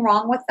something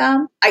wrong with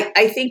them.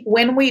 I think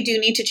when we do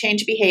need to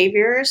change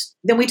behaviors,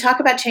 then we talk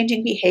about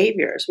changing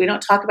behaviors. We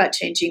don't talk about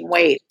changing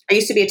weight. I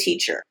used to be a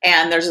teacher,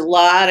 and there's a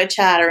lot of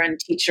chatter in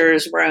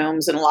teachers'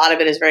 rooms, and a lot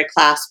of it is very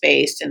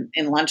class-based and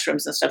in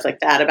lunchrooms and stuff like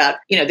that about,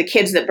 the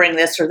kids that bring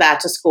this or that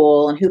to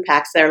school and who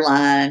packs their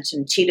lunch,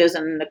 and Cheetos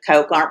and the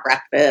Coke aren't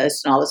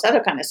breakfast and all this other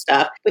kind of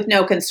stuff, with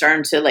no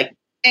concern to like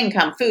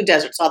income, food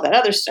deserts, all that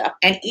other stuff.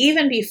 And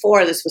even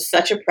before this was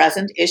such a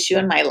present issue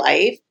in my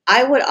life,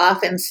 I would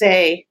often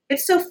say,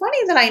 it's so funny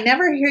that I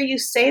never hear you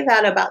say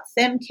that about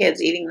thin kids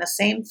eating the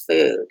same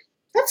food.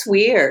 That's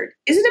weird.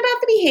 Is it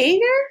about the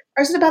behavior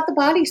or is it about the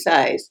body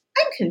size?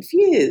 I'm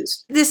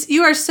confused.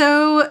 You are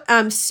so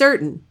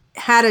certain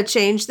how to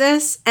change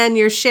this, and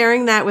you're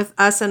sharing that with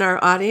us and our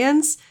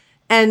audience.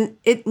 And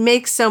it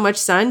makes so much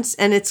sense.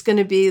 And it's going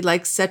to be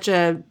like such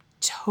a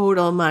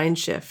total mind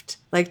shift,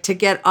 like to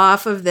get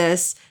off of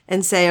this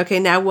and say, okay,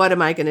 now what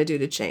am I going to do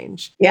to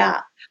change?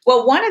 Yeah.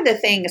 Well, one of the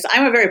things,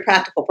 I'm a very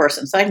practical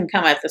person, so I can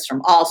come at this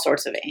from all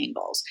sorts of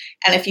angles.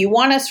 And if you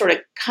want to sort of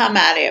come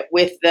at it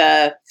with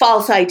the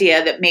false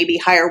idea that maybe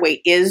higher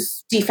weight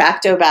is de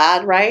facto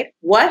bad, right?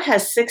 What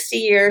has 60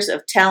 years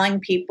of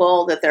telling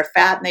people that they're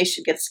fat and they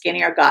should get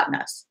skinnier gotten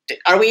us?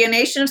 Are we a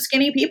nation of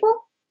skinny people?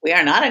 We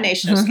are not a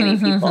nation of skinny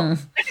people.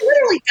 It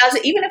literally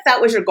doesn't, even if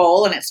that was your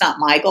goal and it's not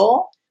my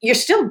goal, you're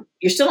still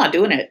not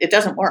doing it. It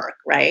doesn't work,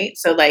 right?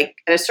 So like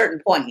at a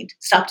certain point,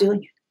 stop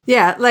doing it.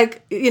 Yeah,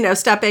 like,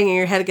 stop banging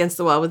your head against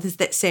the wall with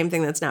the same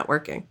thing that's not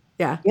working.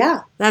 Yeah.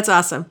 Yeah. That's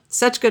awesome.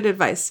 Such good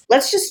advice.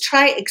 Let's just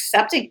try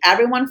accepting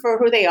everyone for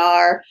who they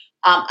are.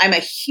 I'm a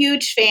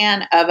huge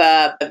fan of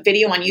a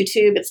video on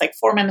YouTube. It's like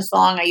 4 minutes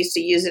long. I used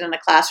to use it in the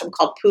classroom,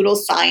 called Poodle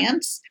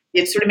Science.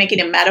 It's sort of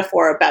making a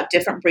metaphor about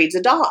different breeds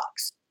of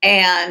dogs.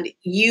 And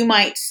you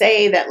might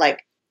say that like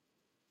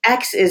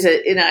X is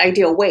an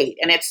ideal weight,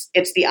 and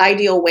it's the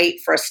ideal weight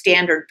for a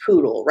standard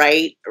poodle,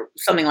 right? Or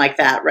something like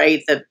that,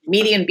 right? The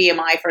median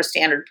BMI for a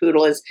standard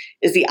poodle is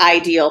the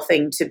ideal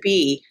thing to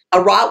be. A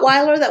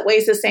Rottweiler that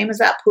weighs the same as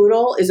that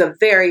poodle is a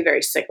very,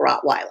 very sick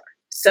Rottweiler.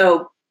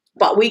 So,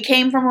 but we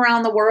came from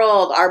around the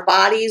world. Our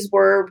bodies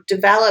were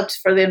developed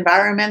for the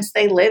environments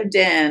they lived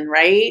in,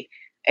 right?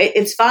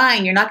 It's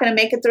fine. You're not going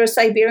to make it through a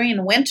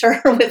Siberian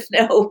winter with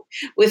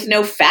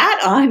no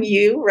fat on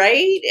you,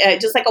 right?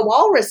 Just like a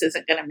walrus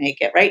isn't going to make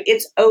it, right?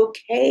 It's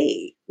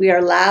okay. We are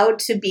allowed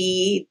to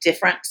be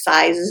different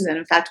sizes. And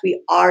in fact,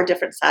 we are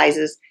different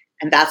sizes.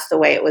 And that's the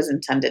way it was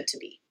intended to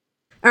be.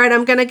 All right.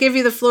 I'm going to give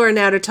you the floor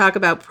now to talk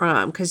about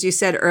prom, because you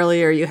said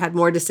earlier you had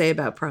more to say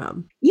about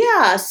prom.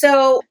 Yeah.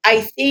 So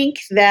I think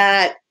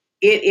that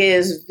it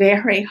is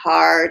very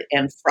hard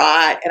and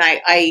fraught. And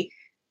I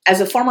as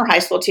a former high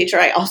school teacher,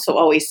 I also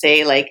always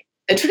say, like,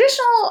 the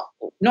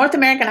traditional North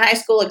American high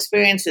school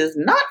experience is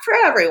not for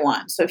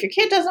everyone. So if your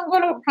kid doesn't go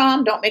to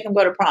prom, don't make them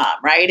go to prom,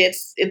 right?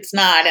 It's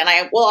not. And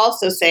I will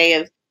also say,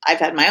 if I've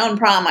had my own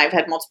prom, I've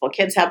had multiple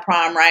kids have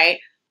prom, right?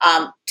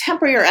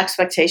 Temper your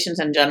expectations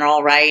in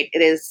general, right?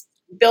 It is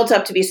built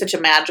up to be such a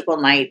magical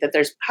night that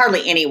there's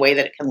hardly any way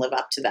that it can live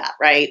up to that,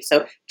 right?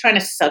 So trying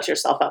to set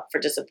yourself up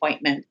for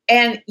disappointment.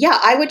 And yeah,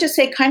 I would just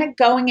say kind of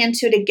going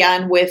into it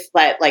again with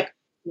like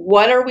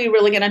what are we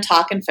really going to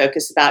talk and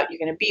focus about? You're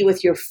going to be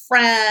with your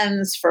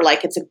friends for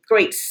like, it's a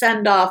great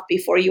send off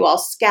before you all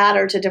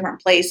scatter to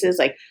different places.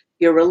 Like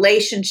your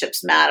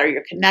relationships matter,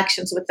 your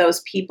connections with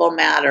those people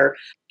matter.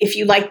 If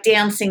you like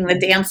dancing, the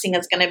dancing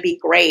is going to be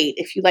great.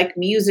 If you like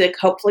music,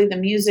 hopefully the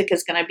music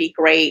is going to be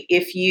great.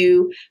 If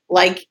you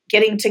like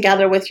getting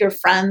together with your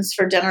friends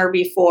for dinner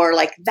before,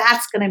 like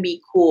that's going to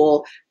be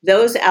cool.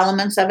 Those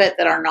elements of it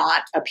that are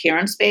not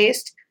appearance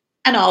based.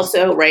 And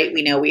also, right,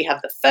 we know we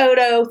have the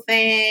photo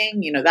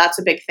thing, that's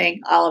a big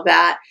thing, all of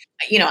that.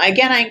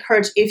 Again, I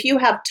encourage if you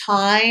have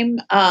time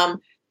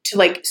to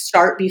like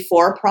start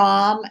before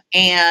prom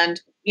and,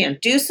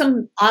 do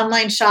some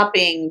online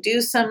shopping,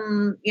 do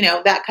some,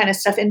 that kind of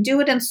stuff, and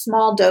do it in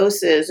small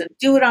doses and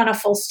do it on a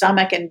full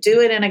stomach and do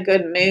it in a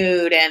good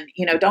mood. And,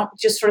 don't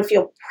just sort of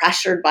feel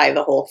pressured by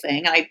the whole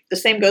thing. And the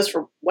same goes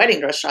for wedding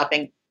dress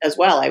shopping as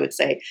well, I would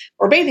say,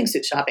 or bathing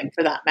suit shopping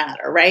for that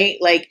matter, right?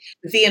 Like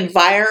the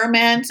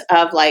environment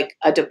of like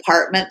a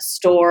department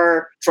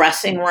store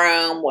dressing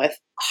room with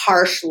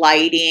harsh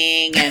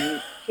lighting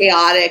and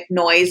chaotic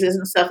noises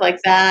and stuff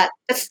like that.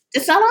 It's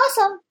not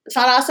awesome. It's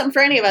not awesome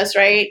for any of us,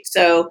 right?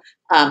 So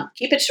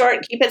keep it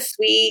short, keep it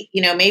sweet,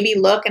 maybe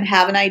look and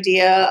have an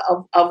idea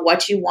of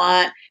what you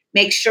want.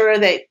 Make sure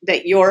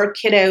that your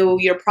kiddo,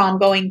 your prom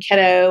going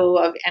kiddo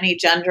of any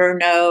gender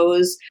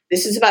knows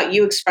this is about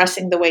you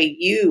expressing the way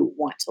you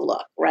want to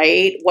look,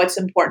 right? What's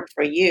important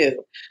for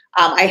you.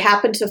 I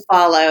happen to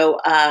follow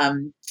a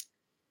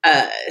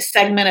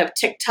segment of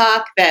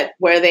TikTok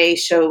where they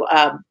show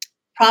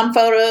prom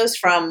photos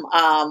from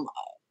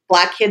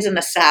Black kids in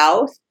the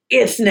South.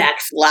 It's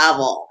next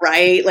level,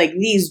 right? Like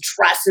these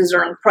dresses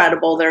are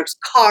incredible. There's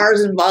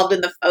cars involved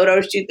in the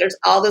photo shoot. There's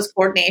all this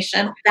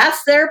coordination.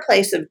 That's their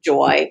place of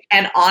joy.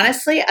 And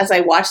honestly, as I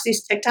watch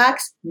these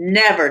TikToks,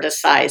 never does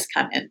size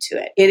come into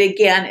it. It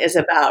again is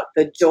about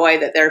the joy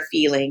that they're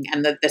feeling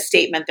and the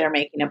statement they're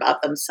making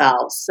about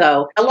themselves.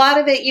 So a lot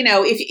of it,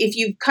 if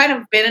you've kind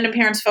of been in a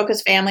parents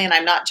focused family, and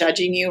I'm not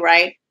judging you,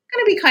 right?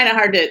 Going to be kind of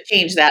hard to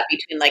change that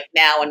between like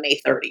now and May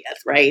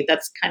 30th, right?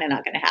 That's kind of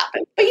not going to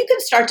happen. But you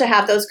can start to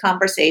have those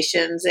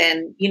conversations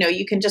and,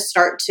 you can just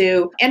start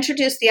to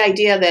introduce the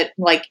idea that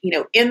like,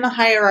 in the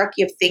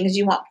hierarchy of things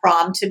you want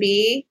prom to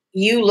be,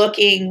 you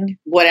looking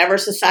whatever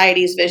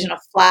society's vision of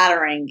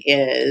flattering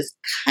is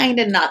kind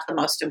of not the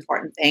most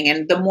important thing.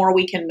 And the more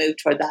we can move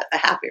toward that, the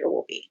happier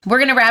we'll be. We're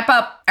going to wrap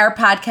up our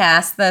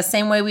podcast the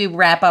same way we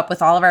wrap up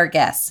with all of our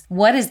guests.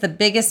 What is the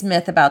biggest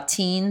myth about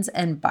teens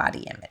and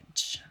body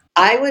image?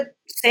 I would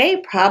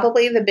say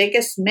probably the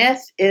biggest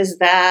myth is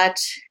that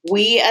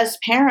we as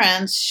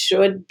parents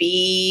should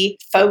be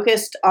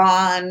focused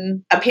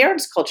on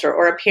appearance culture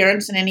or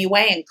appearance in any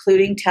way,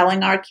 including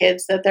telling our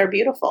kids that they're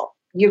beautiful.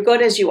 You're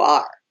good as you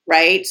are,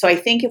 right? So I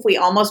think if we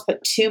almost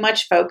put too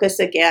much focus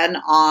again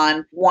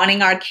on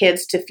wanting our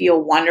kids to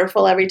feel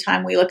wonderful every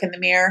time we look in the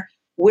mirror,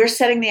 we're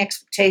setting the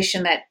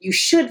expectation that you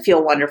should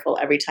feel wonderful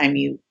every time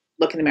you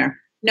look in the mirror.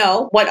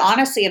 No, what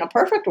honestly in a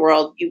perfect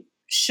world you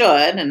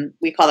should, and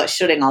we call it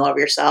shoulding all over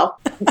yourself,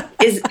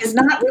 is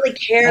not really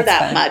care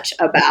that much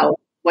about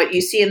what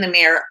you see in the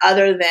mirror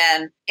other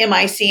than, am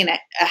I seeing the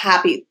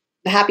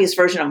happiest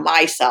version of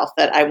myself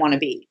that I want to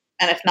be?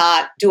 And if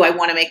not, do I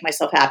want to make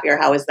myself happier?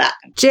 How is that?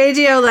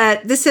 J.D.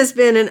 Olette, this has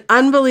been an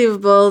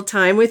unbelievable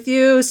time with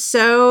you.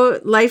 So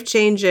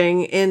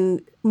life-changing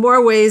in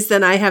more ways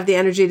than I have the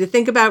energy to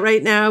think about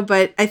right now.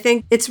 But I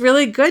think it's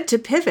really good to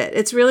pivot.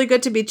 It's really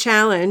good to be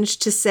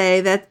challenged to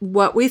say that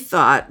what we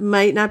thought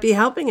might not be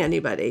helping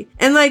anybody.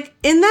 And like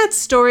in that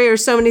story are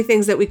so many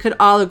things that we could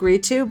all agree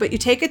to, but you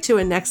take it to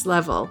a next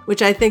level,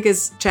 which I think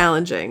is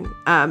challenging.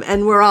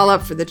 And we're all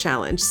up for the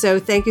challenge. So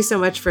thank you so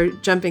much for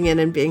jumping in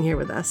and being here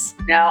with us.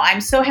 No, I'm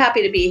so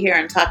happy to be here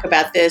and talk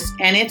about this.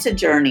 And it's a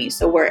journey.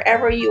 So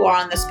wherever you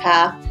are on this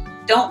path,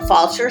 don't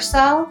fault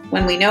yourself.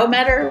 When we know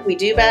better, we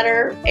do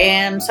better.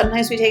 And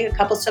sometimes we take a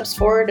couple steps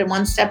forward and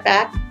one step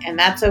back, and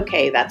that's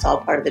okay. That's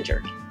all part of the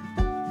journey.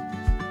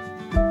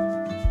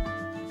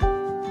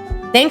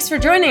 Thanks for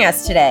joining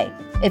us today.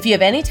 If you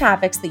have any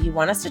topics that you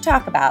want us to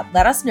talk about,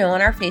 let us know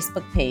on our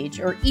Facebook page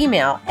or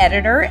email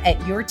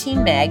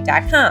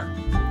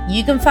editor@yourteenmag.com.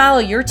 You can follow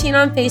Your Teen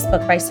on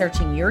Facebook by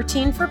searching Your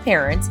Teen for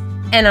Parents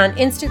and on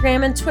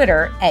Instagram and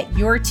Twitter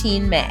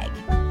 @YourTeenMag.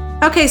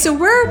 Okay, so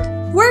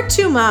we're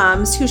two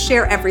moms who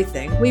share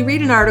everything. We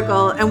read an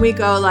article and we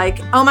go like,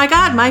 oh my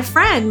God, my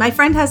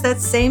friend has that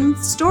same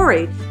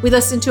story. We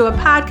listen to a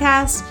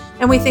podcast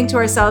and we think to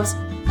ourselves,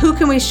 who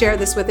can we share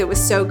this with? It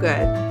was so good.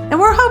 And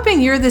we're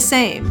hoping you're the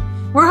same.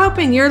 We're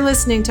hoping you're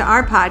listening to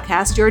our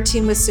podcast, Your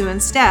Teen with Sue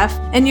and Steph,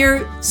 and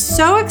you're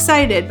so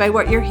excited by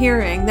what you're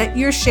hearing that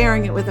you're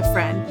sharing it with a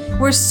friend.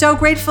 we're so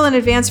grateful in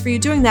advance for you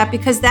doing that,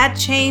 because that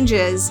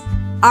changes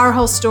our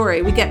whole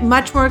story. We get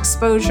much more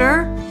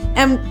exposure,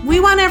 and we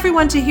want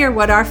everyone to hear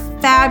what our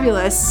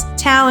fabulous,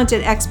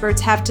 talented experts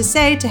have to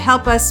say to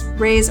help us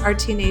raise our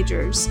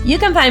teenagers. You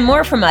can find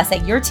more from us at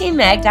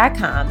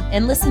yourteenmag.com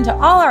and listen to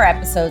all our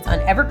episodes on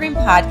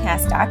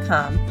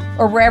evergreenpodcast.com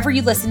or wherever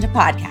you listen to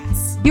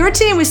podcasts. Your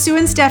Teen with Sue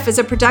and Steph is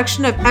a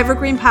production of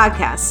Evergreen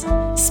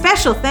Podcasts.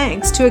 Special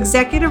thanks to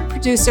executive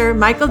producer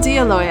Michael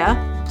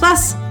D'Aloia,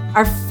 plus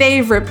our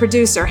favorite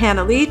producer,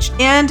 Hannah Leach,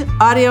 and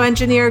audio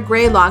engineer,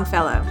 Gray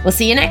Longfellow. We'll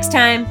see you next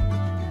time.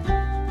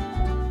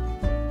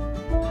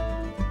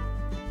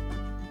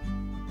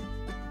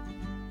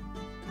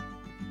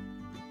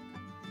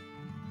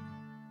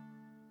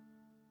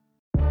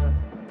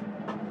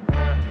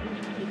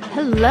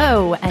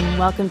 Hello, and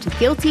welcome to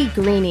Guilty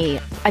Greenie.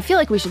 I feel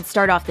like we should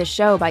start off this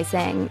show by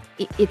saying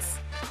it's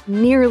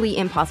nearly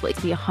impossible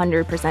to be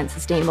 100%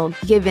 sustainable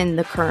given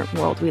the current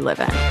world we live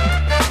in.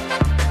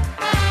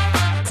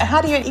 How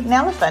do you eat an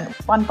elephant?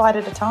 One bite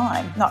at a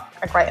time. Not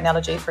a great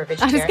analogy for a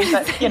vegetarian,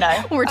 but you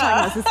know. We're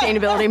talking about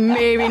sustainability,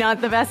 maybe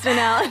not the best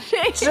analogy.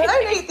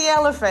 Don't eat the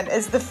elephant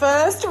is the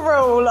first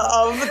rule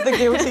of the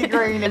Guilty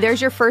Greenie. There's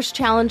your first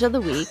challenge of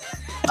the week.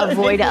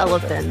 Avoid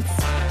elephants.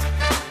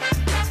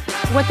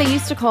 What they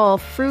used to call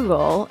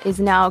frugal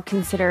is now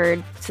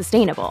considered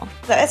sustainable.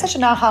 That's such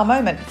an aha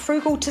moment.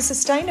 Frugal to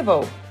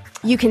sustainable.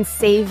 You can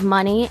save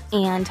money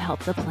and help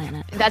the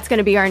planet. That's going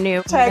to be our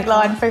new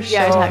tagline for sure.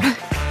 Yeah,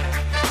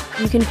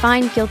 you can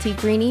find Guilty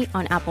Greenie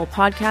on Apple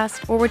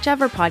Podcasts or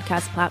whichever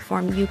podcast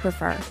platform you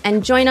prefer.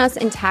 And join us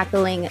in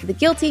tackling the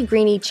Guilty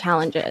Greenie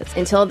challenges.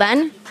 Until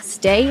then,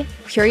 stay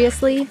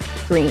curiously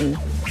green.